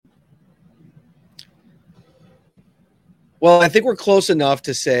Well, I think we're close enough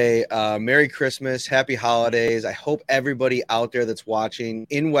to say Merry Christmas, Happy Holidays. I hope everybody out there that's watching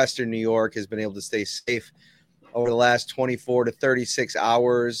in Western New York has been able to stay safe over the last 24 to 36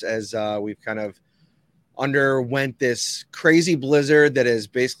 hours as we've kind of underwent this crazy blizzard that has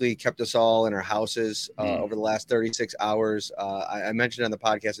basically kept us all in our houses over the last 36 hours. I mentioned on the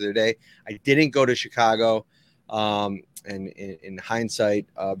podcast the other day, I didn't go to Chicago. And in hindsight,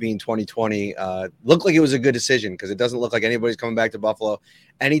 being 2020, looked like it was a good decision because it doesn't look like anybody's coming back to Buffalo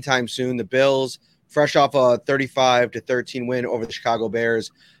anytime soon. The Bills, fresh off a 35-13 win over the Chicago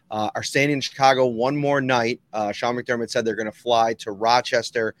Bears, are staying in Chicago one more night. Sean McDermott said they're going to fly to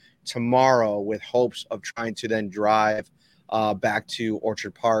Rochester tomorrow with hopes of trying to then drive back to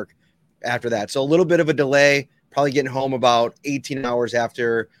Orchard Park after that. So a little bit of a delay, probably getting home about 18 hours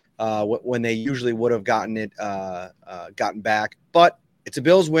after when they usually would have gotten back. But it's a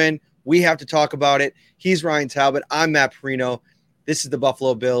Bills win. We have to talk about it. He's Ryan Talbot. I'm Matt Perino. This is the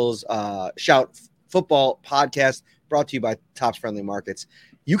Buffalo Bills Shout Football podcast brought to you by Tops Friendly Markets.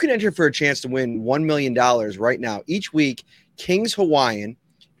 You can enter for a chance to win $1 million right now. Each week, Kings Hawaiian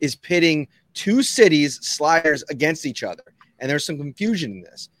is pitting two cities sliders against each other. And there's some confusion in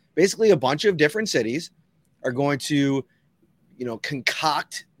this. Basically, a bunch of different cities are going to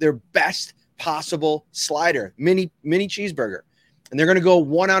concoct their best possible slider, mini cheeseburger. And they're going to go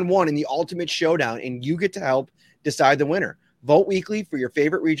one-on-one in the ultimate showdown, and you get to help decide the winner. Vote weekly for your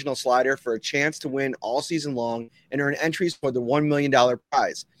favorite regional slider for a chance to win all season long and earn entries for the $1 million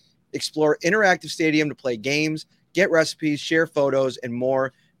prize. Explore Interactive Stadium to play games, get recipes, share photos, and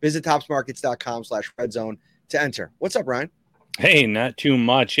more. Visit topsmarkets.com/redzone to enter. What's up, Ryan? Hey, not too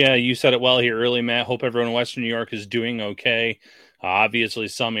much. Yeah, you said it well here early, Matt. Hope everyone in Western New York is doing okay. Obviously,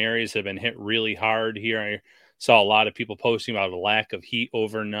 some areas have been hit really hard here. I saw a lot of people posting about a lack of heat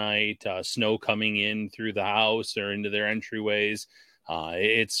overnight, snow coming in through the house or into their entryways.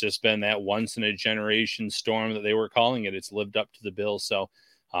 It's just been that once-in-a-generation storm that they were calling it. It's lived up to the bill. So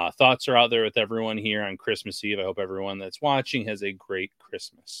thoughts are out there with everyone here on Christmas Eve. I hope everyone that's watching has a great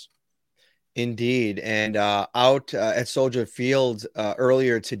Christmas. Indeed. And out at Soldier Field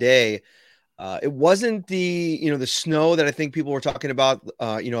earlier today, it wasn't the snow that I think people were talking about,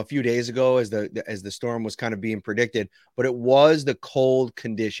 a few days ago as the storm was kind of being predicted, but it was the cold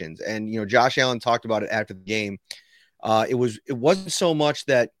conditions. And, Josh Allen talked about it after the game. It wasn't so much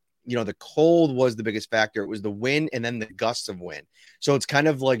that, the cold was the biggest factor. It was the wind and then the gusts of wind. So it's kind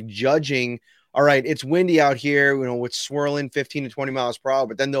of like judging, all right, it's windy out here, with swirling 15 to 20 miles per hour,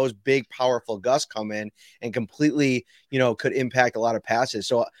 but then those big, powerful gusts come in and completely, could impact a lot of passes.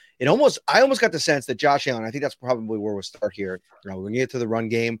 So I almost got the sense that Josh Allen, I think that's probably where we'll start here. We're going to get to the run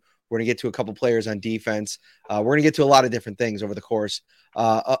game. We're going to get to a couple players on defense. We're going to get to a lot of different things over the course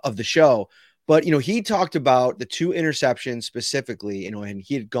of the show. But, he talked about the two interceptions specifically, and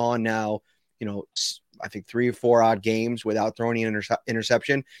he had gone now, I think 3 or 4 odd games without throwing an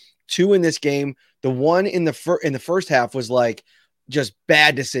interception. 2 in this game. The one in the first half was like just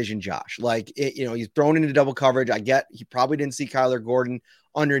bad decision, Josh. Like, he's thrown into double coverage. I get he probably didn't see Kyler Gordon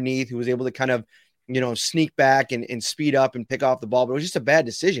underneath, who was able to kind of, sneak back and speed up and pick off the ball. But it was just a bad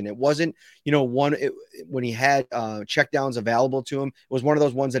decision. It wasn't, when he had checkdowns available to him, it was one of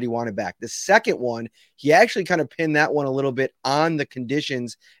those ones that he wanted back. The second one, he actually kind of pinned that one a little bit on the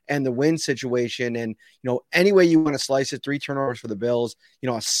conditions and the wind situation. And, any way you want to slice it, 3 turnovers for the Bills,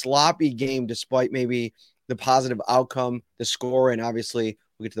 a sloppy game despite maybe the positive outcome, the score, and obviously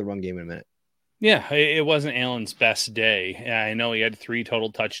we'll get to the run game in a minute. Yeah, it wasn't Allen's best day. I know he had 3 total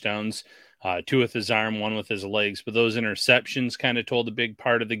touchdowns. 2 with his arm, 1 with his legs. But those interceptions kind of told a big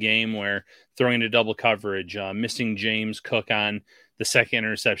part of the game, where throwing into double coverage, missing James Cook on the second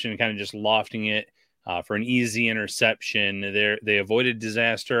interception, and kind of just lofting it for an easy interception. They avoided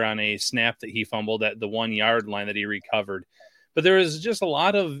disaster on a snap that he fumbled at the 1-yard line that he recovered. But there was just a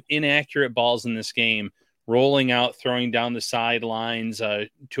lot of inaccurate balls in this game, rolling out, throwing down the sidelines to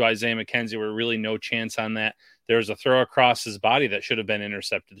Isaiah McKenzie, where really no chance on that. There was a throw across his body that should have been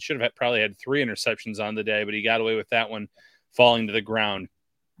intercepted. Should have probably had 3 interceptions on the day, but he got away with that one falling to the ground.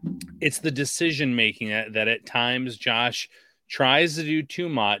 It's the decision-making that at times Josh tries to do too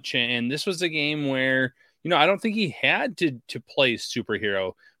much. And this was a game where, I don't think he had to play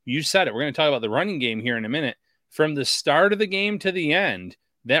superhero. You said it. We're going to talk about the running game here in a minute. From the start of the game to the end,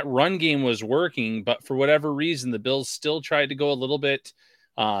 that run game was working, but for whatever reason, the Bills still tried to go a little bit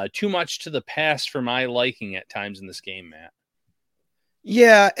too much to the pass for my liking at times in this game, Matt.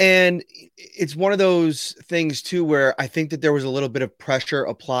 Yeah, and it's one of those things, too, where I think that there was a little bit of pressure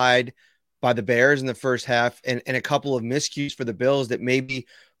applied by the Bears in the first half and a couple of miscues for the Bills that maybe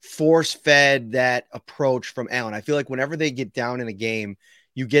force-fed that approach from Allen. I feel like whenever they get down in a game,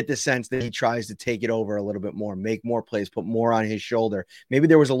 you get the sense that he tries to take it over a little bit more, make more plays, put more on his shoulder. Maybe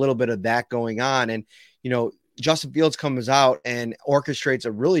there was a little bit of that going on. And, Justin Fields comes out and orchestrates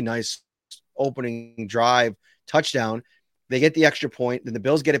a really nice opening drive touchdown. They get the extra point. Then the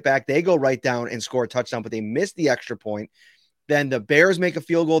Bills get it back. They go right down and score a touchdown, but they miss the extra point. Then the Bears make a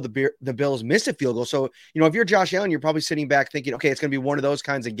field goal. The Bills miss a field goal. So, if you're Josh Allen, you're probably sitting back thinking, okay, it's going to be one of those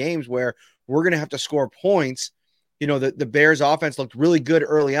kinds of games where we're going to have to score points. The Bears offense looked really good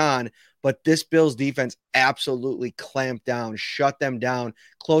early on, but this Bills defense absolutely clamped down, shut them down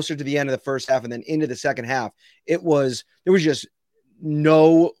closer to the end of the first half and then into the second half. There was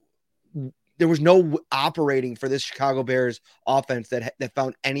no operating for this Chicago Bears offense that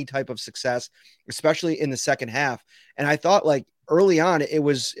found any type of success, especially in the second half. And I thought, like, early on, it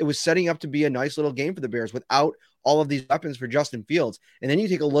was setting up to be a nice little game for the Bears without all of these weapons for Justin Fields. And then you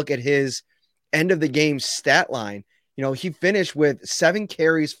take a look at his end of the game stat line. He finished with 7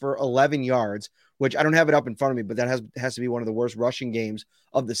 carries for 11 yards, which I don't have it up in front of me, but that has to be one of the worst rushing games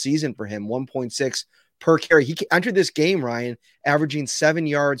of the season for him. 1.6 per carry. He entered this game, Ryan, averaging 7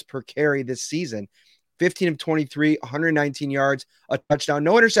 yards per carry this season. 15 of 23, 119 yards, a touchdown,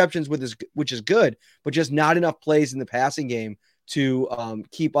 no interceptions, which is good, but just not enough plays in the passing game to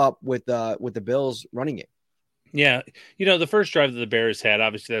keep up with the Bills running game. Yeah. The first drive that the Bears had,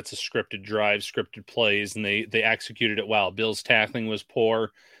 obviously that's a scripted drive, scripted plays, and they executed it well. Bill's tackling was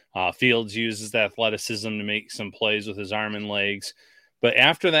poor. Fields uses the athleticism to make some plays with his arm and legs. But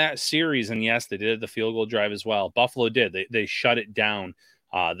after that series, and yes, they did the field goal drive as well. Buffalo did. They shut it down.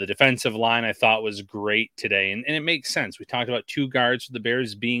 The defensive line, I thought, was great today. And it makes sense. We talked about 2 guards for the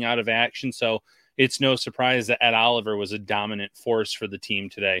Bears being out of action. So it's no surprise that Ed Oliver was a dominant force for the team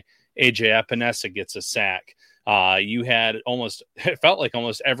today. AJ Epinesa gets a sack. You had it felt like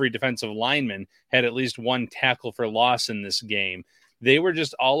almost every defensive lineman had at least one tackle for loss in this game. They were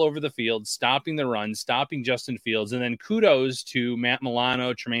just all over the field, stopping the run, stopping Justin Fields. And then kudos to Matt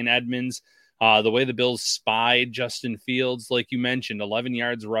Milano, Tremaine Edmonds, the way the Bills spied Justin Fields. Like you mentioned, 11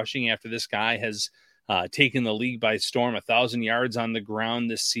 yards rushing after this guy has taken the league by storm, 1,000 yards on the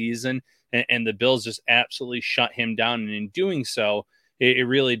ground this season. And the Bills just absolutely shut him down. And in doing so, it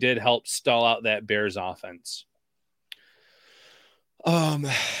really did help stall out that Bears offense. A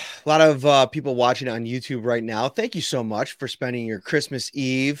lot of people watching on YouTube right now. Thank you so much for spending your Christmas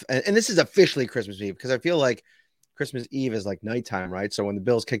Eve. And this is officially Christmas Eve because I feel like Christmas Eve is like nighttime, right? So when the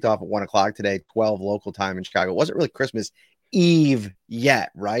Bills kicked off at 1:00 today, 12 local time in Chicago, it wasn't really Christmas Eve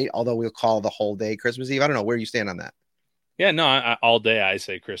yet, right? Although we'll call the whole day Christmas Eve. I don't know where you stand on that. Yeah, no, all day I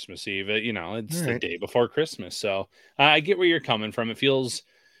say Christmas Eve. It's the day before Christmas. So I get where you're coming from. It feels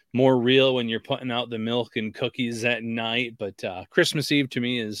more real when you're putting out the milk and cookies at night. But Christmas Eve to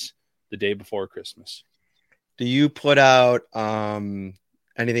me is the day before Christmas. Do you put out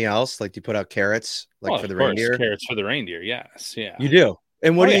anything else? Like, do you put out carrots for the reindeer? Carrots for the reindeer. Yes. Yeah. You do.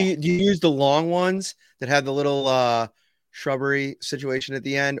 And do you use the long ones that have the little shrubbery situation at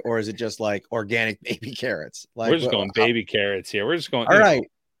the end, or is it just like organic baby carrots? Like, we're just going baby carrots here. We're just going. All right.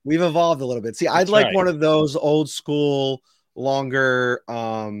 We've evolved a little bit. See, I'd like one of those old school, longer,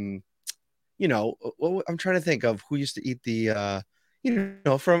 I'm trying to think of who used to eat the,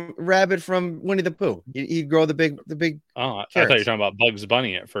 from Rabbit from Winnie the Pooh. He'd grow the big. Oh, I thought you were talking about Bugs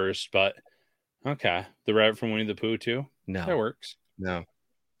Bunny at first, but okay. The Rabbit from Winnie the Pooh too? No. That works. No.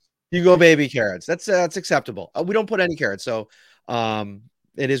 You go baby carrots. That's acceptable. We don't put any carrots. So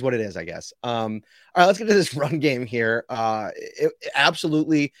it is what it is, I guess. All right, let's get to this run game here. It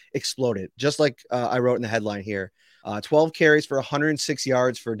absolutely exploded, just like I wrote in the headline here. 12 carries for 106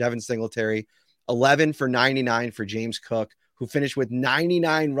 yards for Devin Singletary, 11 for 99 for James Cook, who finished with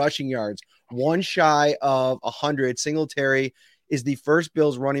 99 rushing yards, one shy of 100. Singletary is the first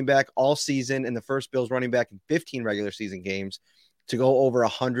Bills running back all season and the first Bills running back in 15 regular season games to go over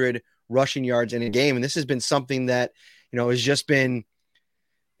 100 rushing yards in a game. And this has been something that, has just been,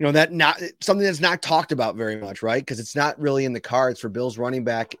 that not something that's not talked about very much, right? Because it's not really in the cards for Bills running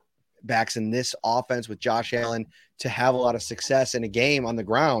backs in this offense with Josh Allen to have a lot of success in a game on the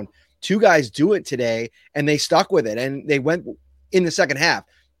ground. 2 guys do it today, and they stuck with it, and they went in the second half.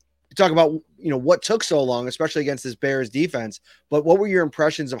 Talk about, what took so long, especially against this Bears defense. But what were your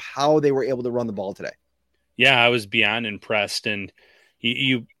impressions of how they were able to run the ball today? Yeah, I was beyond impressed. And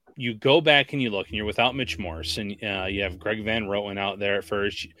you go back and you look, and you're without Mitch Morse, and you have Greg Van Roten out there at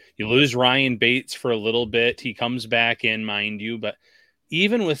first. You lose Ryan Bates for a little bit. He comes back in, mind you, but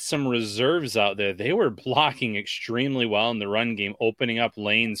even with some reserves out there, they were blocking extremely well in the run game, opening up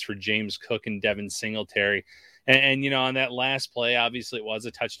lanes for James Cook and Devin Singletary. And on that last play, obviously it was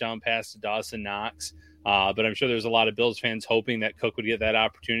a touchdown pass to Dawson Knox. But I'm sure there's a lot of Bills fans hoping that Cook would get that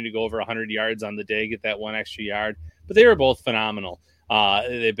opportunity to go over 100 yards on the day, get that one extra yard. But they were both phenomenal.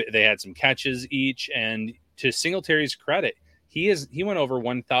 They had some catches each, and to Singletary's credit, he went over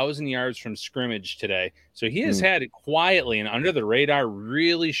 1,000 yards from scrimmage today. So he has had it quietly and under the radar,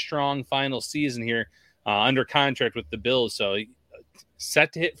 really strong final season here under contract with the Bills. So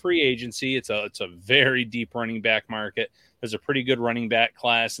set to hit free agency. It's a very deep running back market. There's a pretty good running back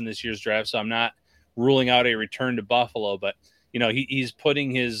class in this year's draft. So I'm not ruling out a return to Buffalo, but he's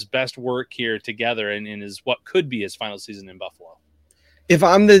putting his best work here together in his what could be his final season in Buffalo. If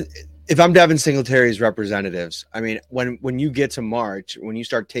I'm Devin Singletary's representatives, I mean, when you get to March, when you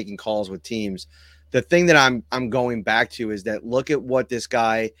start taking calls with teams, the thing that I'm going back to is that look at what this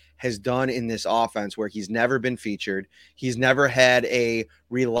guy has done in this offense where he's never been featured. He's never had a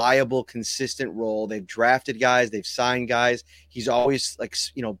reliable, consistent role. They've drafted guys, they've signed guys. He's always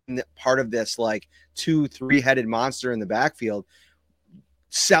been part of this 2-3-headed monster in the backfield,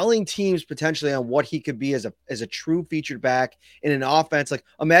 selling teams potentially on what he could be as a true featured back in an offense. Like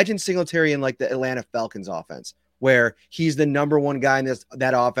imagine Singletary in the Atlanta Falcons offense, where he's the number one guy in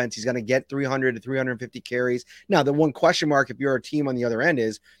that offense. He's going to get 300 to 350 carries. Now, the one question mark if you're a team on the other end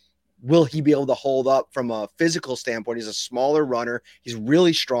is, will he be able to hold up from a physical standpoint? He's a smaller runner. He's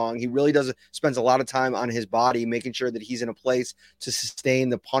really strong. He really spends a lot of time on his body, making sure that he's in a place to sustain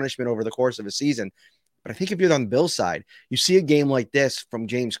the punishment over the course of a season. But I think if you're on the Bills side, you see a game like this from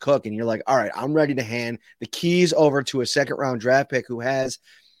James Cook, and you're like, all right, I'm ready to hand the keys over to a second-round draft pick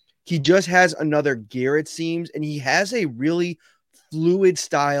he just has another gear, it seems, and he has a really fluid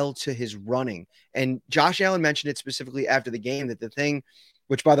style to his running. And Josh Allen mentioned it specifically after the game that the thing,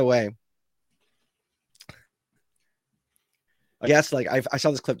 which, by the way, I guess I saw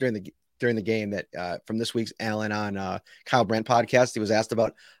this clip during the game that from this week's Allen on Kyle Brandt podcast, he was asked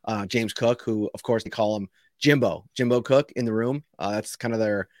about James Cook, who, of course, they call him Jimbo Cook in the room. That's kind of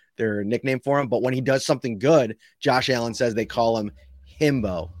their nickname for him. But when he does something good, Josh Allen says they call him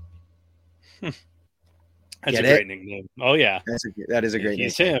Himbo. That's a great nickname. Oh yeah, that is a great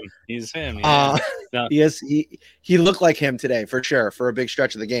nickname. He's him. Yeah. No. He looked like him today for sure for a big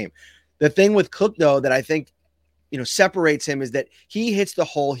stretch of the game. The thing with Cook though that I think separates him is that he hits the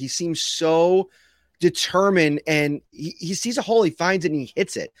hole. He seems so determined, and he sees a hole, he finds it, and he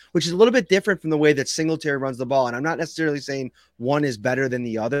hits it, which is a little bit different from the way that Singletary runs the ball. And I'm not necessarily saying one is better than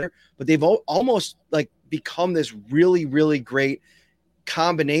the other, but they've almost become this really, really great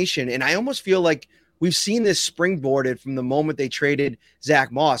combination. And I almost feel like we've seen this springboarded from the moment they traded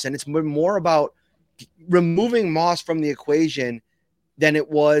Zach Moss, and it's more about removing Moss from the equation than it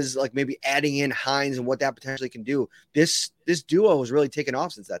was maybe adding in Hines and what that potentially can do. This duo has really taken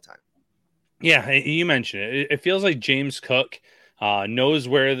off since that time. Yeah, you mentioned it. It feels like James Cook knows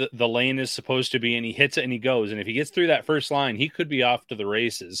where the lane is supposed to be, and he hits it and he goes. And if he gets through that first line, he could be off to the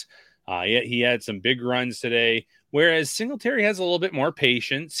races. He had some big runs today. Whereas Singletary has a little bit more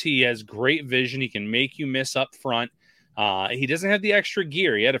patience. He has great vision. He can make you miss up front. He doesn't have the extra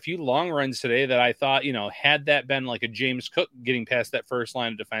gear. He had a few long runs today that I thought, had that been like a James Cook getting past that first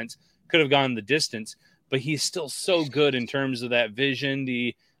line of defense, could have gone the distance. But he's still so good in terms of that vision,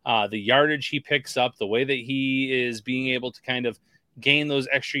 the yardage he picks up, the way that he is being able to kind of gain those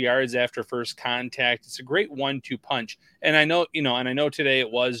extra yards after first contact. It's a great 1-2 punch. And I know, today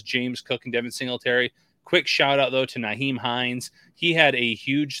it was James Cook and Devin Singletary. Quick shout out though to Nyheim Hines. He had a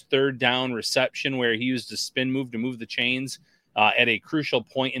huge third down reception where he used a spin move to move the chains at a crucial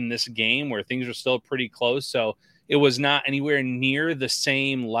point in this game where things were still pretty close. So it was not anywhere near the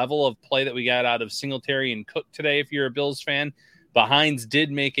same level of play that we got out of Singletary and Cook today. If you're a Bills fan, but Hines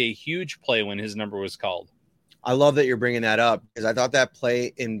did make a huge play when his number was called. I love that you're bringing that up because I thought that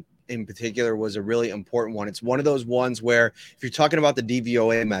play in particular was a really important one. It's one of those ones where if you're talking about the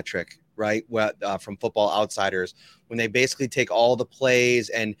DVOA metric, right, from Football Outsiders, when they basically take all the plays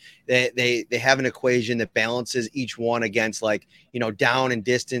and they have an equation that balances each one against down and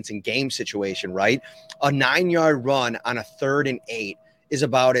distance and game situation, right? A 9-yard run on a 3rd and 8 is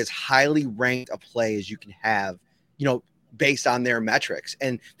about as highly ranked a play as you can have, based on their metrics.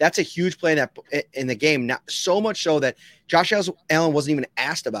 And that's a huge play in the game. Not so much so that Josh Allen wasn't even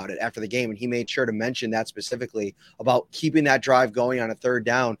asked about it after the game. And he made sure to mention that specifically about keeping that drive going on a 3rd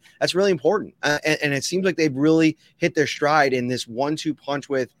down. That's really important. And it seems like they've really hit their stride in this 1-2 punch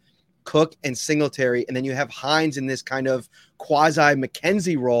with Cook and Singletary. And then you have Hines in this kind of quasi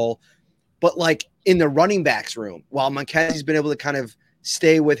McKenzie role, but in the running backs room, while McKenzie's been able to kind of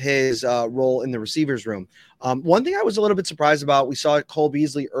stay with his role in the receivers room. One thing I was a little bit surprised about, we saw Cole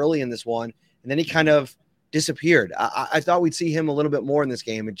Beasley early in this one, and then he kind of disappeared. I thought we'd see him a little bit more in this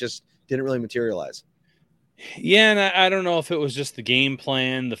game. It just didn't really materialize. Yeah, and I don't know if it was just the game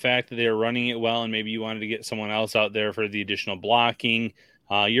plan, the fact that they were running it well, and maybe you wanted to get someone else out there for the additional blocking.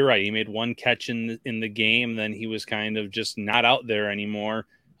 You're right. He made one catch in the game, then he was kind of just not out there anymore.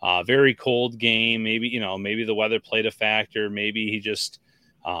 Very cold game. Maybe the weather played a factor. Maybe he just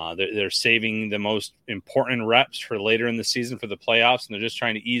they're saving the most important reps for later in the season for the playoffs, and they're just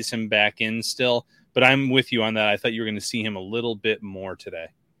trying to ease him back in still. But I'm with you on that. I thought you were going to see him a little bit more today.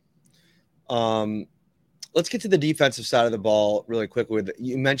 Let's get to the defensive side of the ball really quickly.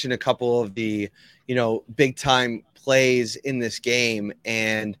 You mentioned a couple of the, big time plays in this game.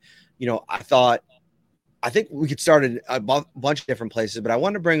 And, I think we could start at a bunch of different places, but I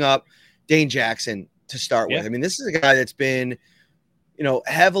want to bring up Dane Jackson to start with. I mean, this is a guy that's been,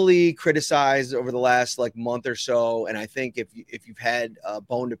 heavily criticized over the last month or so. And I think if you've had a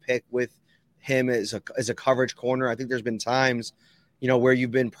bone to pick with him as a coverage corner, I think there's been times, where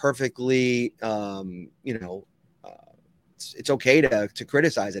you've been perfectly, it's okay to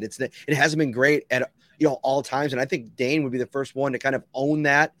criticize it. It hasn't been great at, all times. And I think Dane would be the first one to kind of own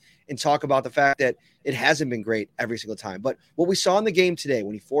that and talk about the fact that it hasn't been great every single time. But what we saw in the game today,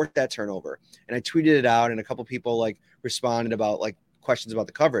 when he forced that turnover, and I tweeted it out and a couple people responded about questions about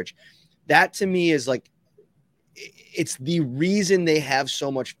the coverage, that to me is it's the reason they have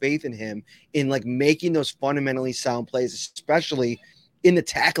so much faith in him in making those fundamentally sound plays, especially in the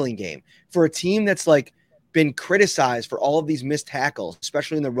tackling game. For a team that's been criticized for all of these missed tackles,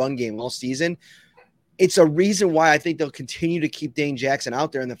 especially in the run game all season, it's a reason why I think they'll continue to keep Dane Jackson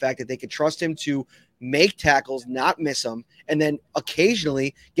out there, and the fact that they could trust him to make tackles, not miss them, and then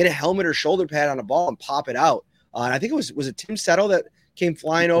occasionally get a helmet or shoulder pad on a ball and pop it out. And I think was it Tim Settle that came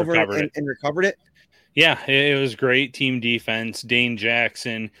flying over and recovered it? Yeah, it was great team defense. Dane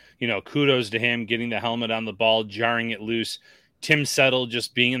Jackson, kudos to him getting the helmet on the ball, jarring it loose. Tim Settle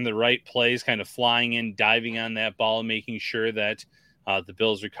just being in the right place, kind of flying in, diving on that ball, making sure that the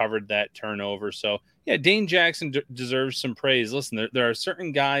Bills recovered that turnover. So, yeah, Dane Jackson deserves some praise. Listen, there are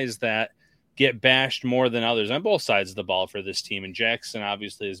certain guys that get bashed more than others on both sides of the ball for this team. And Jackson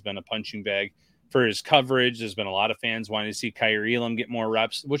obviously has been a punching bag for his coverage. There's been a lot of fans wanting to see Kyrie Elam get more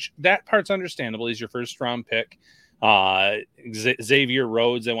reps, which that part's understandable. He's your first-round pick. Xavier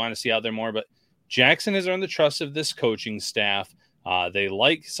Rhodes, they want to see out there more. But Jackson has earned the trust of this coaching staff. They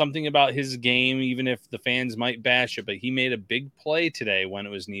like something about his game, even if the fans might bash it, but he made a big play today when it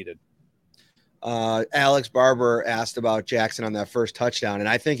was needed. Alex Barber asked about Jackson on that first touchdown, and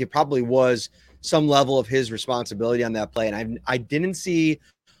I think it probably was some level of his responsibility on that play. And I didn't see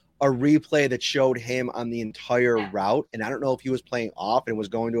a replay that showed him on the entire route, and I don't know if he was playing off and was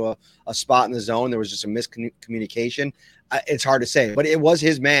going to a spot in the zone. There was just a miscommunication. It's hard to say, but it was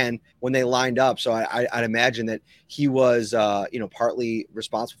his man when they lined up. So I'd imagine that he was, partly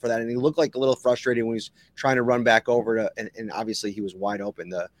responsible for that. And he looked a little frustrated when he was trying to run back over and obviously he was wide open.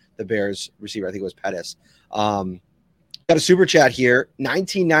 The Bears receiver, I think it was Pettis. Got a super chat here,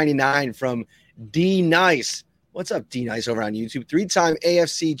 1999 from D Nice. What's up, D Nice over on YouTube? 3-time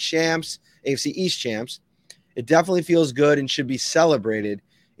AFC East champs. It definitely feels good and should be celebrated.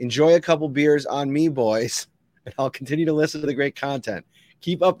 Enjoy a couple beers on me, boys. And I'll continue to listen to the great content.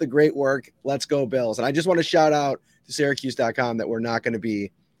 Keep up the great work. Let's go, Bills. And I just want to shout out to Syracuse.com that we're not going to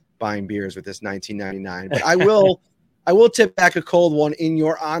be buying beers with this 1999. But I will tip back a cold one in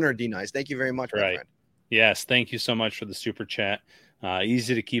your honor, D Nice. Thank you very much, my friend. Yes, thank you so much for the super chat.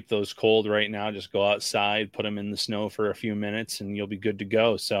 Easy to keep those cold right now. Just go outside, put them in the snow for a few minutes, and you'll be good to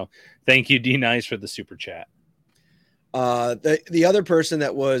go. So thank you, D Nice, for the super chat. The other person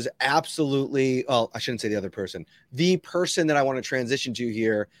that was absolutely, well, I shouldn't say the other person, the person that I want to transition to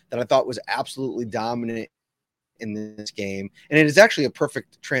here that I thought was absolutely dominant in this game. And it is actually a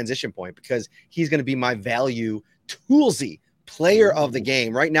perfect transition point because he's going to be my value Toolsy player of the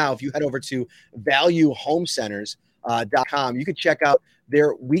game. Right now, if you head over to valuehomecenters.com, you can check out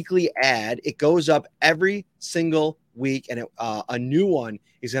their weekly ad. It goes up every single week, and a new one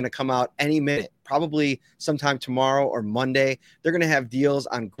is going to come out any minute, probably sometime tomorrow or Monday. They're going to have deals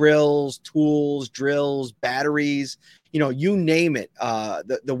on grills, tools, drills, batteries, you name it.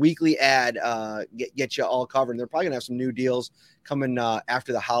 The weekly ad get you all covered. And they're probably going to have some new deals coming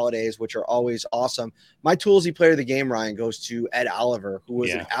after the holidays, which are always awesome. My Toolsy player of the game, Ryan, goes to Ed Oliver, who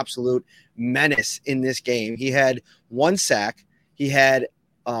was an absolute menace in this game. He had 1 sack. He had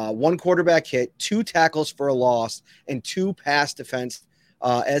 1 quarterback hit, 2 tackles for a loss, and 2 pass defense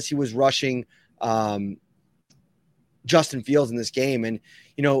as he was rushing Justin Fields in this game. And,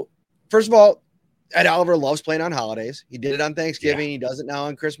 first of all, Ed Oliver loves playing on holidays. He did it on Thanksgiving. He does it now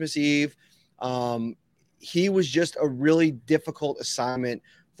on Christmas Eve. he was just a really difficult assignment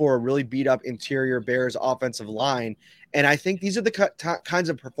for a really beat up interior Bears offensive line. And I think these are the kinds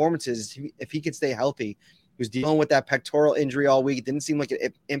of performances, if he could stay healthy. He was dealing with that pectoral injury all week. It didn't seem like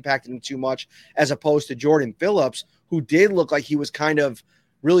it impacted him too much, as opposed to Jordan Phillips, who did look like he was kind of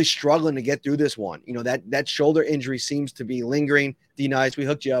really struggling to get through this one. That shoulder injury seems to be lingering. D-Nice, we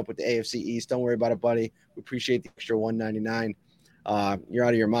hooked you up with the AFC East. Don't worry about it, buddy. We appreciate the extra $199. You're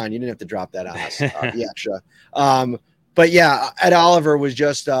out of your mind. You didn't have to drop that on us. The extra. But yeah, Ed Oliver was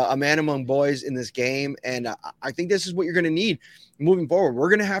just a man among boys in this game. And I think this is what you're going to need moving forward. We're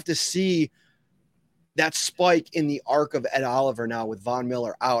going to have to see that spike in the arc of Ed Oliver now with Von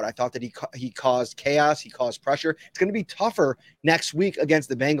Miller out. I thought that he caused chaos. He caused pressure. It's going to be tougher next week against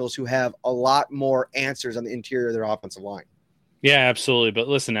the Bengals, who have a lot more answers on the interior of their offensive line. Yeah, absolutely. But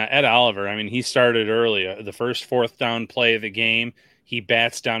listen, Ed Oliver, I mean, he started early. The first fourth down play of the game, he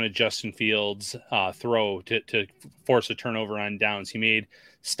bats down a Justin Fields throw to force a turnover on downs. He made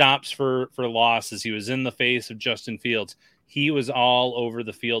stops for losses. He was in the face of Justin Fields. He was all over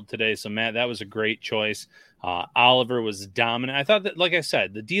the field today. So, Matt, that was a great choice. Oliver was dominant. I thought that, like I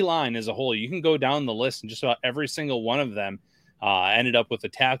said, the D-line as a whole, you can go down the list and just about every single one of them ended up with a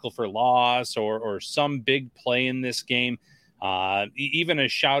tackle for loss or some big play in this game. Even a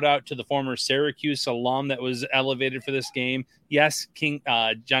shout out to the former Syracuse alum that was elevated for this game. Yes,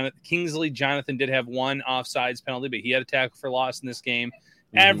 Kingsley Jonathan did have one offsides penalty, but he had a tackle for loss in this game.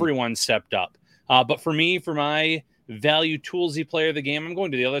 Mm-hmm. Everyone stepped up. But for me, for my value toolsy player of the game, I'm going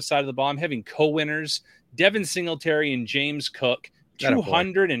to the other side of the ball. I'm having co-winners, Devin Singletary and James Cook.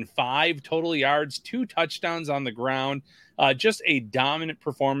 205 total yards, 2 touchdowns on the ground. Just a dominant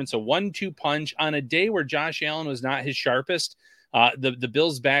performance, a 1-2 punch on a day where Josh Allen was not his sharpest. The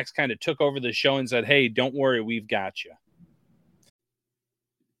Bills backs kind of took over the show and said, hey, don't worry, we've got you.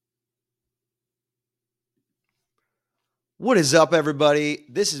 What is up, everybody?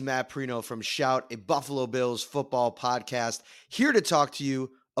 This is Matt Prino from Shout, a Buffalo Bills football podcast, here to talk to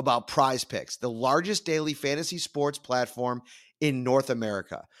you about Prize Picks, the largest daily fantasy sports platform in North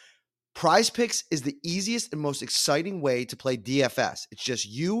America. Prize Picks is the easiest and most exciting way to play DFS. It's just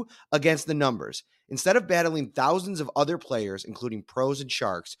you against the numbers. Instead of battling thousands of other players, including pros and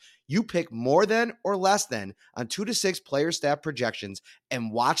sharks, you pick more than or less than on 2 to 6 player stat projections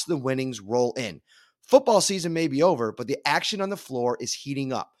and watch the winnings roll in. Football season may be over, but the action on the floor is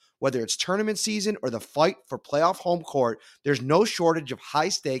heating up. Whether it's tournament season or the fight for playoff home court, there's no shortage of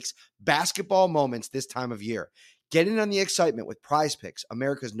high-stakes basketball moments this time of year. Get in on the excitement with Prize Picks,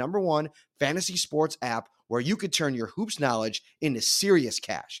 America's #1 fantasy sports app, where you could turn your hoops knowledge into serious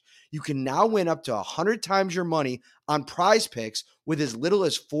cash. You can now win up to 100 times your money on Prize Picks with as little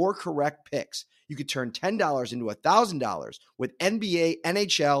as 4 correct picks. You could turn $10 into $1,000 with NBA,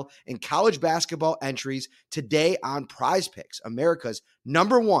 NHL, and college basketball entries today on Prize Picks, America's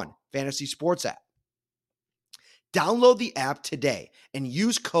 #1 fantasy sports app. Download the app today and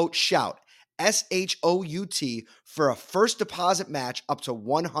use code SHOUT, SHOUT, for a first deposit match up to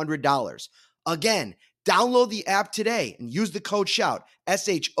 $100. Again, download the app today and use the code SHOUT,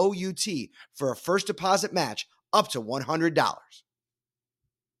 SHOUT, for a first deposit match up to $100.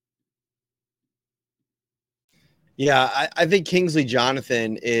 Yeah, I think Kingsley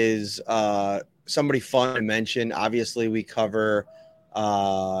Jonathan is somebody fun to mention. Obviously, we cover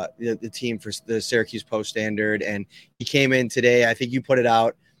the team for the Syracuse Post-Standard, and he came in today. I think you put it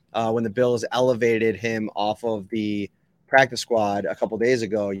out when the Bills elevated him off of the practice squad a couple days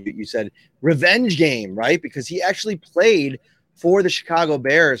ago. You said revenge game, right? Because he actually played for the Chicago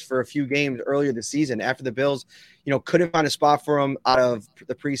Bears for a few games earlier this season after the Bills, couldn't find a spot for him out of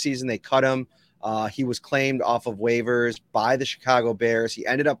the preseason. They cut him. He was claimed off of waivers by the Chicago Bears. He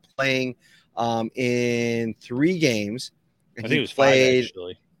ended up playing in 3 games. I think it was 5,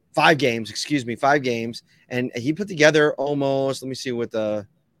 actually. 5 games, 5 games. And he put together almost, let me see what the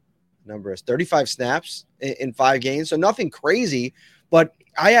number is, 35 snaps in 5 games. So nothing crazy. But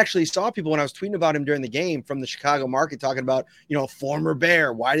I actually saw people when I was tweeting about him during the game from the Chicago market talking about, former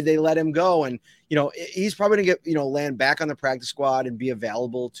Bear. Why did they let him go? And, he's probably going to get, land back on the practice squad and be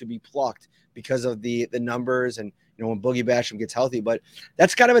available to be plucked because of the numbers and, when Boogie Basham gets healthy. But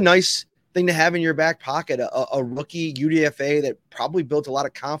that's kind of a nice thing to have in your back pocket, a rookie UDFA that probably built a lot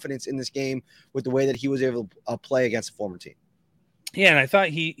of confidence in this game with the way that he was able to play against a former team. Yeah, and I thought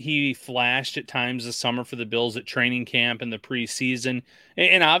he flashed at times this summer for the Bills at training camp and the preseason.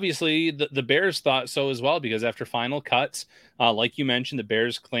 And obviously the Bears thought so as well, because after final cuts, like you mentioned, the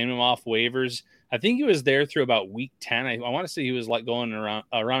Bears claimed him off waivers. I think he was there through about week 10. I want to say he was going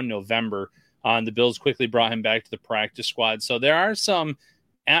around November. And the Bills quickly brought him back to the practice squad. So there are some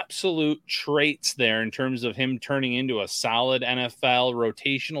absolute traits there in terms of him turning into a solid NFL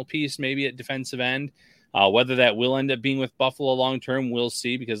rotational piece, maybe at defensive end. Whether that will end up being with Buffalo long term, we'll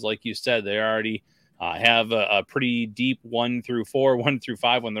see, because like you said, they already have a pretty deep 1 through 4, 1 through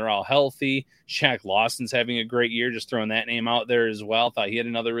 5 when they're all healthy. Shaq Lawson's having a great year, just throwing that name out there as well. Thought he had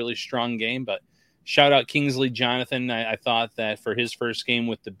another really strong game, but shout out Kingsley Jonathan. I thought that for his first game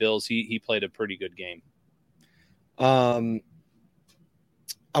with the Bills, he played a pretty good game.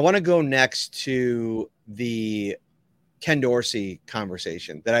 I want to go next to the Ken Dorsey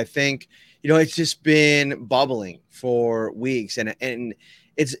conversation that I think, it's just been bubbling for weeks. And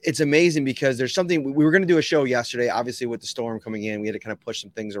it's amazing because there's something we were going to do a show yesterday, obviously with the storm coming in, we had to kind of push some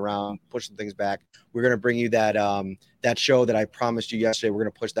things around, push some things back. We're going to bring you that show that I promised you yesterday. We're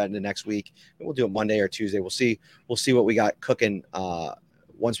going to push that into next week. And we'll do it Monday or Tuesday. We'll see what we got cooking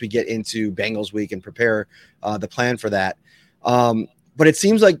once we get into Bengals week and prepare the plan for that. But it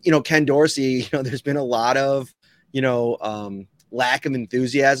seems like, Ken Dorsey, there's been a lot of, lack of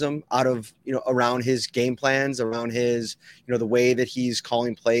enthusiasm around his game plans, around his, the way that he's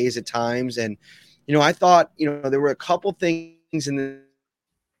calling plays at times. And, I thought, there were a couple things in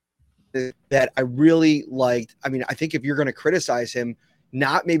that I really liked. I mean, I think if you're going to criticize him,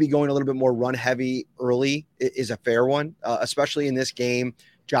 not maybe going a little bit more run heavy early is a fair one, especially in this game.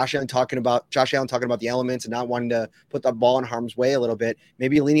 Josh Allen talking about the elements and not wanting to put the ball in harm's way a little bit.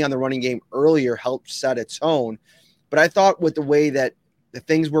 Maybe leaning on the running game earlier helped set its tone. But I thought with the way that the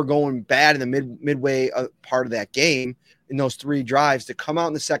things were going bad in the midway part of that game, in those 3 drives, to come out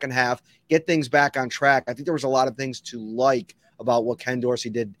in the second half, get things back on track, I think there was a lot of things to like about what Ken Dorsey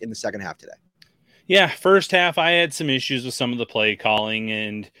did in the second half today. Yeah, first half, I had some issues with some of the play calling,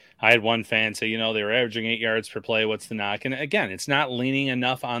 and I had one fan say, they were averaging 8 yards per play. What's the knock? And again, it's not leaning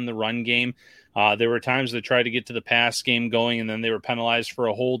enough on the run game. There were times they tried to get to the pass game going, and then they were penalized for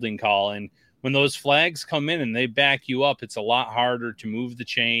a holding call. And when those flags come in and they back you up, it's a lot harder to move the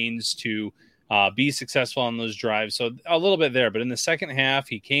chains, to be successful on those drives. So a little bit there. But in the second half,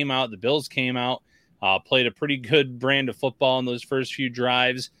 he came out, the Bills came out, played a pretty good brand of football in those first few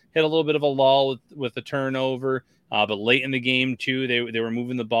drives. Hit a little bit of a lull with the turnover, but late in the game, too, they were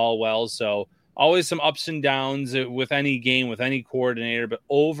moving the ball well. So always some ups and downs with any game, with any coordinator. But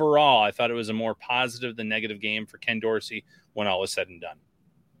overall, I thought it was a more positive than negative game for Ken Dorsey when all was said and done.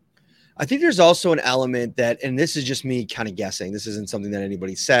 I think there's also an element that, and this is just me kind of guessing, this isn't something that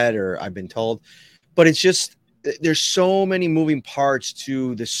anybody said or I've been told, but it's just there's so many moving parts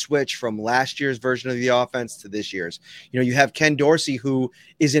to the switch from last year's version of the offense to this year's. You have Ken Dorsey, who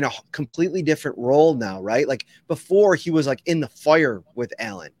is in a completely different role now, right? Like before, he was like in the fire with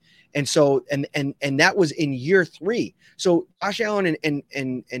Allen. And so, and that was in year 3. So Josh Allen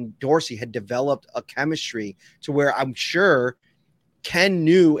and Dorsey had developed a chemistry to where I'm sure Ken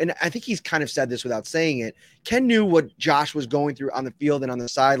knew, and I think he's kind of said this without saying it, Ken knew what Josh was going through on the field and on the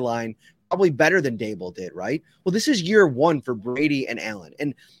sideline probably better than Dable did, right? Well, this is year 1 for Brady and Allen.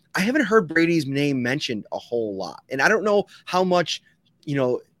 And I haven't heard Brady's name mentioned a whole lot. And I don't know how much,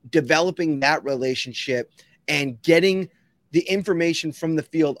 developing that relationship and getting the information from the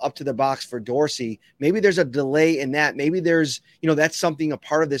field up to the box for Dorsey, maybe there's a delay in that. Maybe there's, that's something, a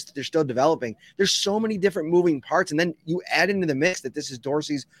part of this that they're still developing. There's so many different moving parts. And then you add into the mix that this is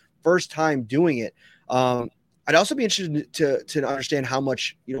Dorsey's first time doing it. I'd also be interested to understand how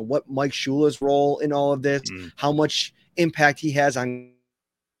much, what Mike Shula's role in all of this, how much impact he has on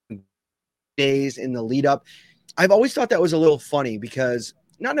days in the lead up. I've always thought that was a little funny because,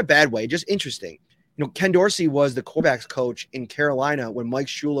 not in a bad way, just interesting. Ken Dorsey was the quarterbacks coach in Carolina when Mike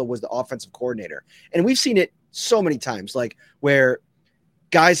Shula was the offensive coordinator. And we've seen it so many times, like where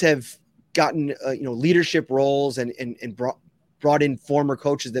guys have gotten, leadership roles and brought in former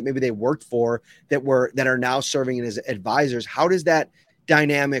coaches that maybe they worked for that are now serving as advisors. How does that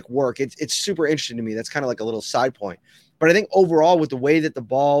dynamic work? It's super interesting to me. That's kind of like a little side point. But I think overall, with the way that the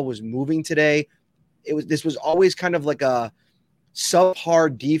ball was moving today, this was always kind of like a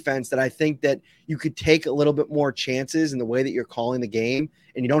subpar defense that I think that you could take a little bit more chances in the way that you're calling the game,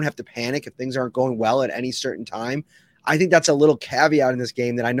 and you don't have to panic if things aren't going well at any certain time. I think that's a little caveat in this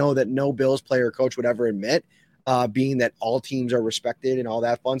game that I know that no Bills player or coach would ever admit, being that all teams are respected and all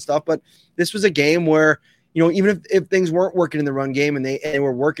that fun stuff. But this was a game where, even if things weren't working in the run game and they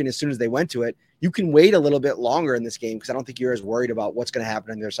were working as soon as they went to it, you can wait a little bit longer in this game because I don't think you're as worried about what's going to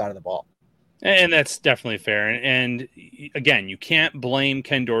happen on their side of the ball. And that's definitely fair. And again, you can't blame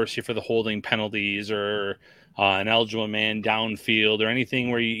Ken Dorsey for the holding penalties or an eligible man downfield or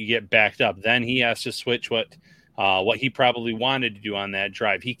anything where you get backed up. Then he has to switch what he probably wanted to do on that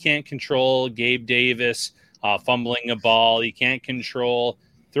drive. He can't control Gabe Davis fumbling a ball. He can't control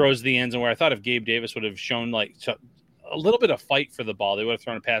throws the end zone where I thought if Gabe Davis would have shown like a little bit of fight for the ball, they would have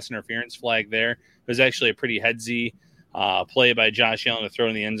thrown a pass interference flag there. It was actually a pretty headsy play by Josh Allen to throw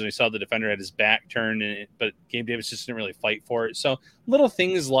in the end zone. He saw the defender had his back turned, but Gabe Davis just didn't really fight for it. So little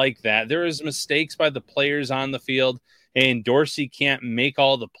things like that. There was mistakes by the players on the field, and Dorsey can't make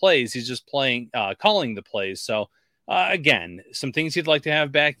all the plays. He's just calling the plays. So again, some things he'd like to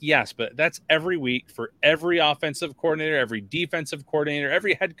have back, yes, but that's every week for every offensive coordinator, every defensive coordinator,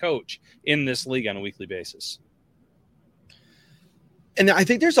 every head coach in this league on a weekly basis. And I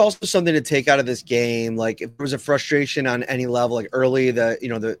think there's also something to take out of this game. Like if there was a frustration on any level, like early,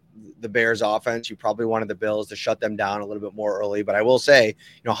 the Bears offense, you probably wanted the Bills to shut them down a little bit more early. But I will say,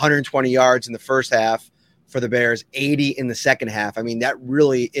 120 yards in the first half for the Bears, 80 in the second half. I mean, that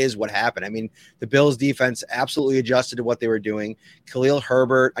really is what happened. I mean, the Bills defense absolutely adjusted to what they were doing. Khalil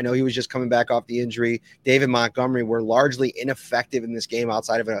Herbert, I know he was just coming back off the injury. David Montgomery were largely ineffective in this game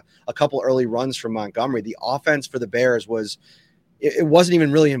outside of a couple early runs from Montgomery. The offense for the Bears it wasn't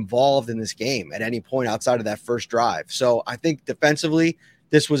even really involved in this game at any point outside of that first drive. So I think defensively,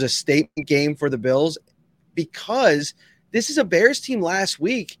 this was a statement game for the Bills because this is a Bears team last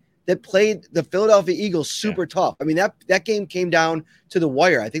week that played the Philadelphia Eagles super tough. I mean, that game came down to the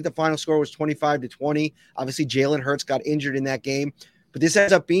wire. I think the final score was 25-20. Obviously, Jalen Hurts got injured in that game, but this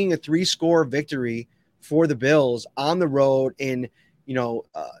ends up being a 3-score victory for the Bills on the road in,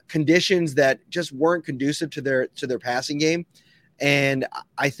 conditions that just weren't conducive to their passing game. And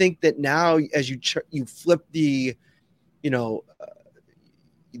I think that now, as you flip the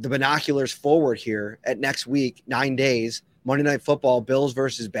binoculars forward here at next week, 9 days, Monday Night Football, Bills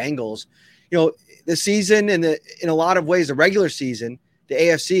versus Bengals. The season and in a lot of ways, the regular season, the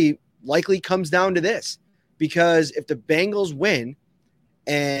AFC likely comes down to this, because if the Bengals win,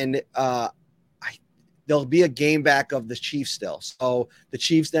 and there'll be a game back of the Chiefs still. So the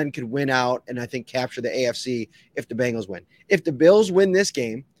Chiefs then could win out and I think capture the AFC if the Bengals win. If the Bills win this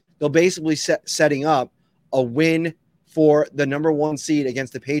game, they'll basically setting up a win for the number 1 seed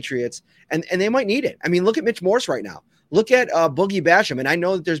against the Patriots. And they might need it. I mean, look at Mitch Morse right now. Look at Boogie Basham. And I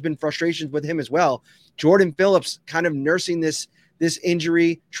know that there's been frustrations with him as well. Jordan Phillips kind of nursing this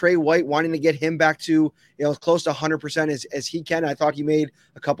injury. Trey White wanting to get him back to, as close to 100% as he can. I thought he made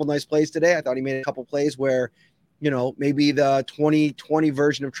a couple nice plays today. I thought he made a couple plays where, maybe the 2020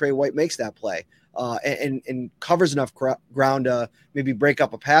 version of Trey White makes that play and covers enough ground to maybe break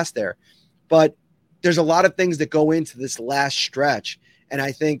up a pass there. But there's a lot of things that go into this last stretch. And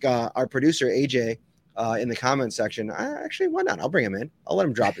I think our producer, AJ, in the comment section, why not? I'll bring him in. I'll let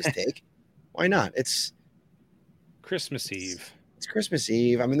him drop his take. Why not? It's Christmas Eve. It's Christmas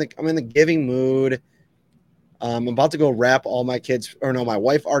Eve. I'm in the giving mood. I'm about to go wrap all my kids, or no, my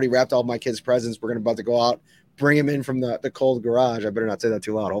wife already wrapped all my kids' presents. We're about to go out, bring them in from the cold garage. I better not say that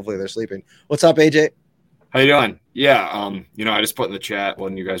too loud. Hopefully they're sleeping. What's up, AJ? How you doing? Yeah, I just put in the chat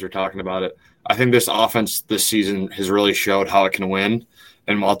when you guys were talking about it. I think this offense this season has really showed how it can win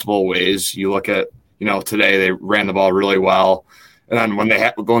in multiple ways. You look at, today they ran the ball really well. And then when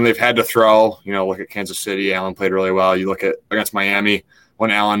they've had to throw, look at Kansas City, Allen played really well. You look at against Miami,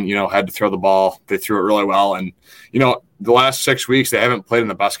 when Allen, had to throw the ball, they threw it really well. And, the last 6 weeks, they haven't played in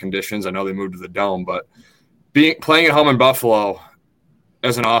the best conditions. I know they moved to the Dome, but playing at home in Buffalo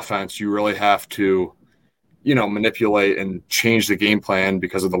as an offense, you really have to, manipulate and change the game plan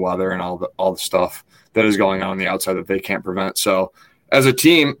because of the weather and all the stuff that is going on the outside that they can't prevent. So as a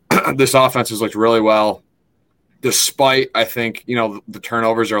team, this offense has looked really well. Despite, I think, the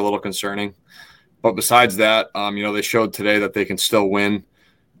turnovers are a little concerning. But besides that, they showed today that they can still win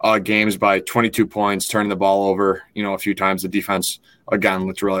games by 22 points, turning the ball over, a few times. The defense, again,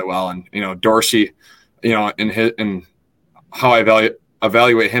 looked really well. And, Dorsey, in how I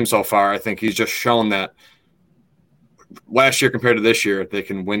evaluate him so far, I think he's just shown that last year compared to this year, they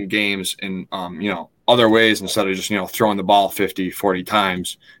can win games in, other ways instead of just, throwing the ball 50, 40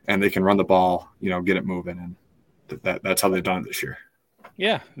 times, and they can run the ball, get it moving. And that's how they've done it this year.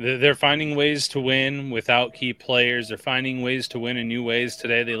 Yeah, they're finding ways to win without key players. They're finding ways to win in new ways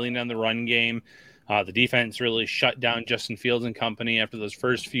today. They leaned on the run game. The defense really shut down Justin Fields and company after those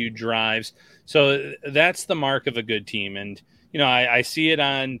first few drives. So that's the mark of a good team. And, I see it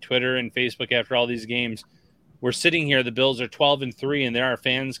on Twitter and Facebook after all these games. We're sitting here, the Bills are 12-3, and there are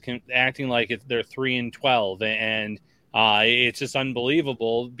fans acting like they're 3-12. And it's just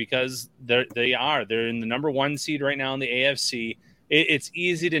unbelievable because they're in the number 1 seed right now in the AFC. It's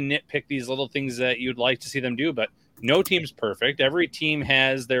easy to nitpick these little things that you'd like to see them do, but no team's perfect. Every team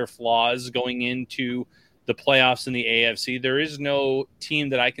has their flaws going into the playoffs in the AFC. There is no team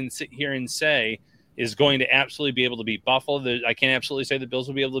that I can sit here and say is going to absolutely be able to beat Buffalo. I can't absolutely say the Bills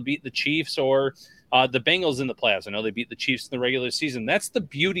will be able to beat the Chiefs or the Bengals in the playoffs. I know they beat the Chiefs in the regular season. That's the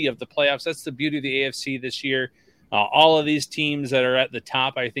beauty of the playoffs. That's the beauty of the AFC this year. All of these teams that are at the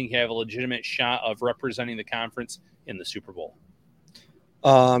top, I think, have a legitimate shot of representing the conference in the Super Bowl.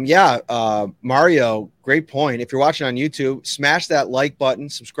 Mario, great point. If you're watching on YouTube, smash that like button,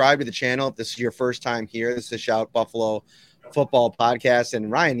 subscribe to the channel. If this is your first time here, this is the Shout Buffalo Football Podcast.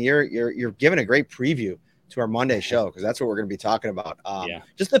 And Ryan, you're giving a great preview to our Monday show, because that's what we're going to be talking about.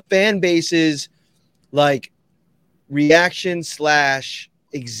 Just the fan base's like reaction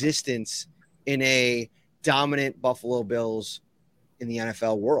 / existence in a dominant Buffalo Bills in the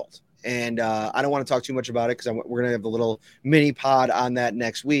NFL world. And I don't want to talk too much about it, because we're going to have a little mini pod on that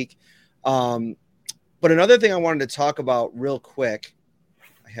next week. But another thing I wanted to talk about real quick,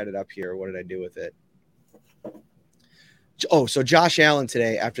 I had it up here. What did I do with it? Oh, so Josh Allen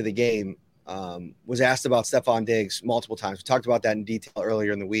today after the game was asked about Stephon Diggs multiple times. We talked about that in detail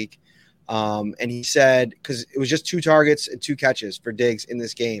earlier in the week. And he said, because it was just 2 targets and 2 catches for Diggs in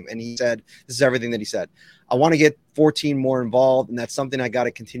this game. And he said, this is everything that he said. I want to get 14 more involved, and that's something I got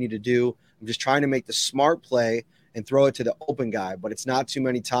to continue to do. I'm just trying to make the smart play and throw it to the open guy, but it's not too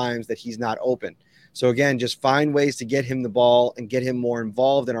many times that he's not open. So again, just find ways to get him the ball and get him more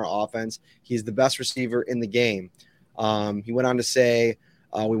involved in our offense. He's the best receiver in the game. He went on to say,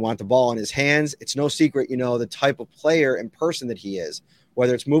 we want the ball in his hands. It's no secret, the type of player and person that he is.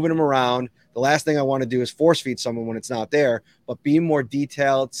 Whether it's moving him around, the last thing I want to do is force feed someone when it's not there, but being more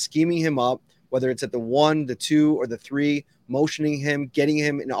detailed, scheming him up, whether it's at the 1, the 2, or the 3, motioning him, getting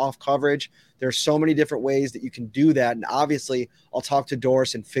him in off coverage. There's so many different ways that you can do that. And obviously I'll talk to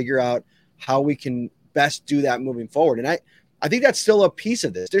Dorsey and figure out how we can best do that moving forward. And I think that's still a piece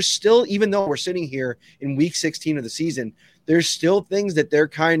of this. There's still, even though we're sitting here in week 16 of the season, there's still things that they're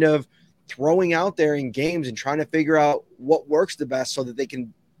kind of throwing out there in games and trying to figure out what works the best so that they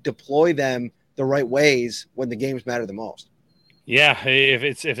can deploy them the right ways when the games matter the most. Yeah,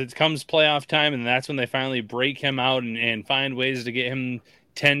 if it comes playoff time and that's when they finally break him out and find ways to get him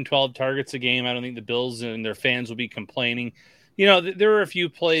 10, 12 targets a game, I don't think the Bills and their fans will be complaining. There were a few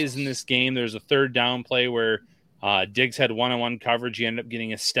plays in this game. There's a 3rd down play where Diggs had one-on-one coverage. He ended up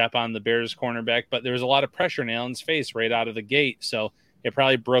getting a step on the Bears cornerback, but there was a lot of pressure in Allen's face right out of the gate. So it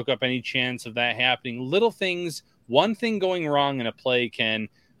probably broke up any chance of that happening. Little things, one thing going wrong in a play can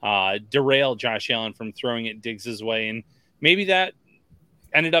derail Josh Allen from throwing it Diggs' way. And maybe that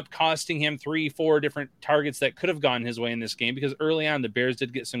ended up costing him 3-4 different targets that could have gone his way in this game, because early on the Bears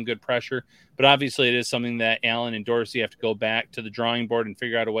did get some good pressure. But obviously it is something that Allen and Dorsey have to go back to the drawing board and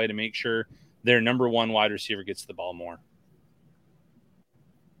figure out a way to make sure their number 1 wide receiver gets the ball more.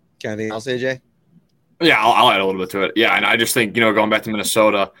 Anything else, AJ? Yeah, I'll add a little bit to it. Yeah, and I just think, going back to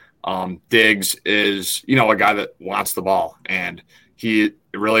Minnesota, Diggs is, a guy that wants the ball. And he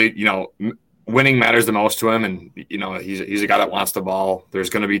really, winning matters the most to him. And, he's a guy that wants the ball. There's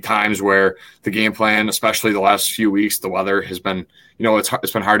going to be times where the game plan, especially the last few weeks, the weather has been,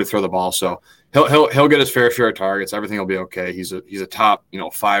 it's been hard to throw the ball. So he'll get his fair share of targets. Everything will be okay. He's a top,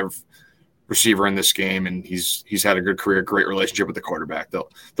 5 receiver in this game, and he's had a good career, great relationship with the quarterback.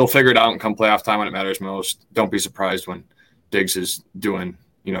 They'll figure it out and come playoff time when it matters most. Don't be surprised when Diggs is doing,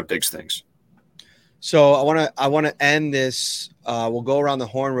 Diggs things. So I want to end this. We'll go around the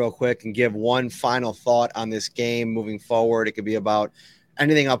horn real quick and give one final thought on this game moving forward. It could be about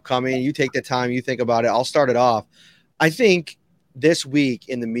anything upcoming. You take the time, you think about it. I'll start it off. I think this week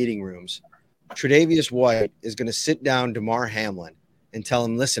in the meeting rooms, Tre'Davious White is going to sit down Damar Hamlin and tell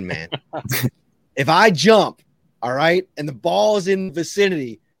him, listen, man, if I jump, all right, and the ball is in the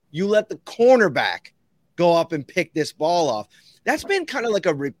vicinity, you let the cornerback go up and pick this ball off. That's been kind of like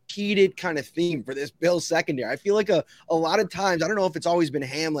a repeated kind of theme for this Bills secondary. I feel like a lot of times, I don't know if it's always been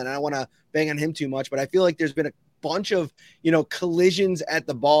Hamlin. I don't want to bang on him too much, but I feel like there's been a bunch of, collisions at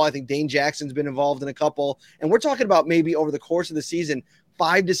the ball. I think Dane Jackson's been involved in a couple. And we're talking about maybe over the course of the season,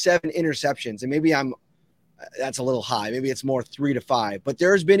 5 to 7 interceptions. And maybe that's a little high. Maybe it's more 3 to 5. But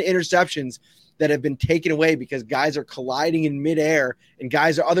there's been interceptions that have been taken away because guys are colliding in midair and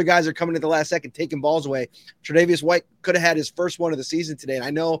other guys are coming at the last second, taking balls away. Tre'Davious White could have had his first one of the season today. And I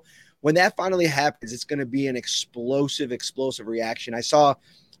know when that finally happens, it's going to be an explosive reaction. I saw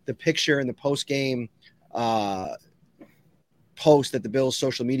the picture in the post-game post that the Bills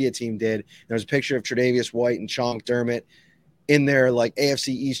social media team did. There's a picture of Tre'Davious White and Sean McDermott in their like AFC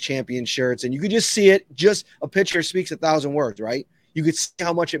East champion shirts. And you could just see it. Just a picture speaks 1,000 words, right? You could see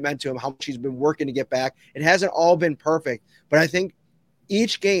how much it meant to him, how much he's been working to get back. It hasn't all been perfect, but I think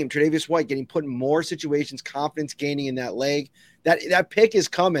Each game, Tre'Davious White getting put in more situations, confidence gaining in that leg. That pick is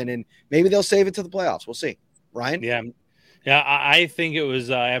coming, and maybe they'll save it to the playoffs. We'll see. Ryan? Yeah, I think it was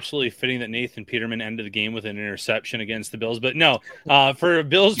absolutely fitting that Nathan Peterman ended the game with an interception against the Bills. But no, for a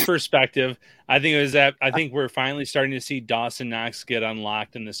Bills perspective, I think we're finally starting to see Dawson Knox get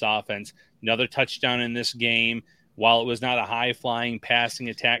unlocked in this offense. Another touchdown in this game. While it was not a high-flying passing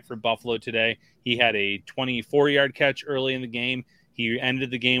attack for Buffalo today, he had a 24-yard catch early in the game. He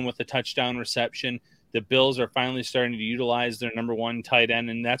ended the game with a touchdown reception. The Bills are finally starting to utilize their number one tight end,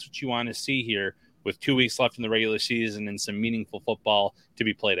 and that's what you want to see here with 2 weeks left in the regular season and some meaningful football to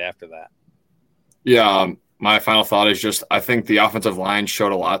be played after that. Yeah, my final thought is just I think the offensive line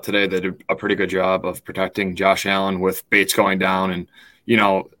showed a lot today. They did a pretty good job of protecting Josh Allen with Bates going down, and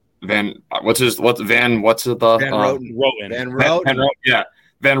Van Roten. Yeah,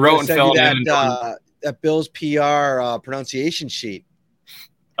 Van Roten fell in. That Bills PR pronunciation sheet.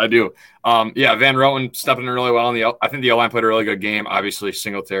 I do. Van Roten stepped in really well. I think the O-line played a really good game. Obviously,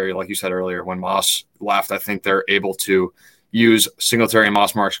 Singletary, like you said earlier, when Moss left, I think they're able to use Singletary and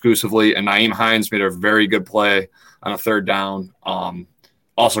Moss more exclusively. And Nyheim Hines made a very good play on a third down.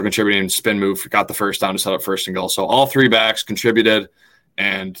 Also contributing spin move, got the first down to set up first and goal. So all three backs contributed,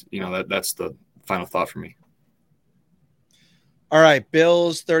 and that's the final thought for me. All right,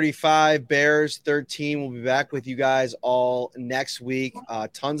 Bills 35, Bears 13. We'll be back with you guys all next week.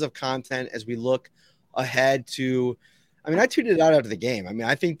 Tons of content as we look ahead to – I tweeted it out after the game.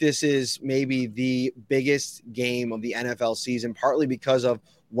 I think this is maybe the biggest game of the NFL season, partly because of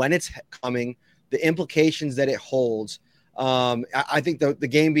when it's coming, the implications that it holds. I think the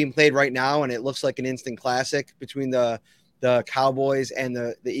game being played right now, and it looks like an instant classic between the Cowboys and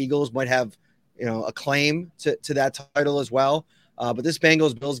the Eagles might have a claim to that title as well. But this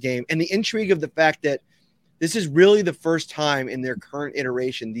Bengals-Bills game and the intrigue of the fact that this is really the first time in their current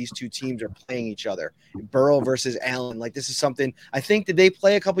iteration these two teams are playing each other. Burrow versus Allen. This is something – I think, did they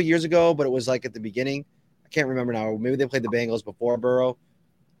play a couple years ago, but it was at the beginning? I can't remember now. Maybe they played the Bengals before Burrow.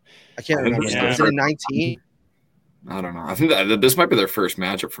 I can't remember. Was it in 19? I don't know. I think that this might be their first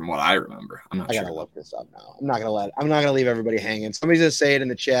matchup from what I remember. I'm not sure. I got to look this up now. I'm not going to leave everybody hanging. Somebody's going to say it in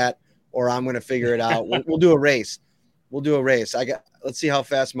the chat, or I'm going to figure it out. We'll do a race. Let's see how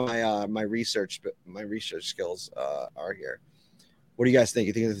fast my research skills are here. What do you guys think?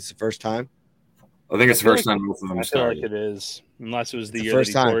 You think it's the first time? I think it's the first time both of them I feel like it is, unless it was the year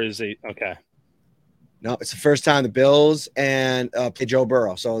first time. Okay. No, it's the first time the Bills and play Joe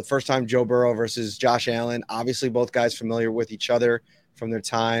Burrow. So the first time Joe Burrow versus Josh Allen. Obviously, both guys familiar with each other from their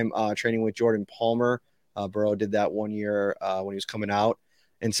time training with Jordan Palmer. Burrow did that 1 year when he was coming out.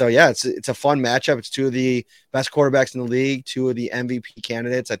 And so, yeah, it's a fun matchup. It's two of the best quarterbacks in the league, two of the MVP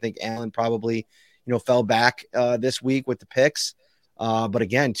candidates. I think Allen probably, fell back this week with the picks. But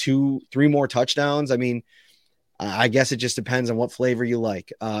again, 2-3 more touchdowns. I guess it just depends on what flavor you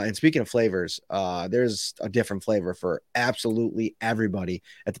like. And speaking of flavors, there's a different flavor for absolutely everybody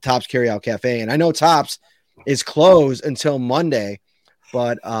at the Tops Carryout Cafe. And I know Tops is closed until Monday,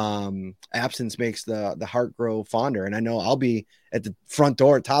 but absence makes the heart grow fonder. And I know I'll be at the front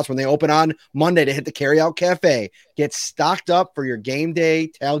door at Tops when they open on Monday to hit the Carryout Cafe. Get stocked up for your game day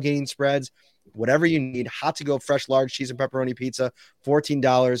tailgating spreads, whatever you need. Hot to go, fresh, large cheese and pepperoni pizza,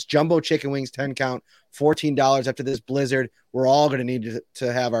 $14. Jumbo chicken wings, 10 count, $14. After this blizzard, we're all going to need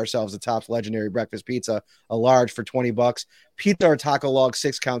to have ourselves a Tops legendary breakfast pizza, a large for $20. Pizza or taco log,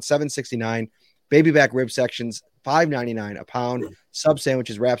 6 count, $7.69. Baby back rib sections, $5.99 a pound. Sub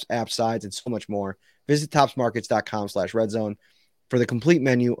sandwiches, wraps, apps, sides, and so much more. Visit topsmarkets.com/redzone for the complete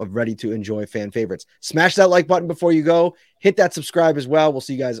menu of ready-to-enjoy fan favorites. Smash that like button before you go. Hit that subscribe as well. We'll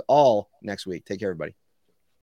see you guys all next week. Take care, everybody.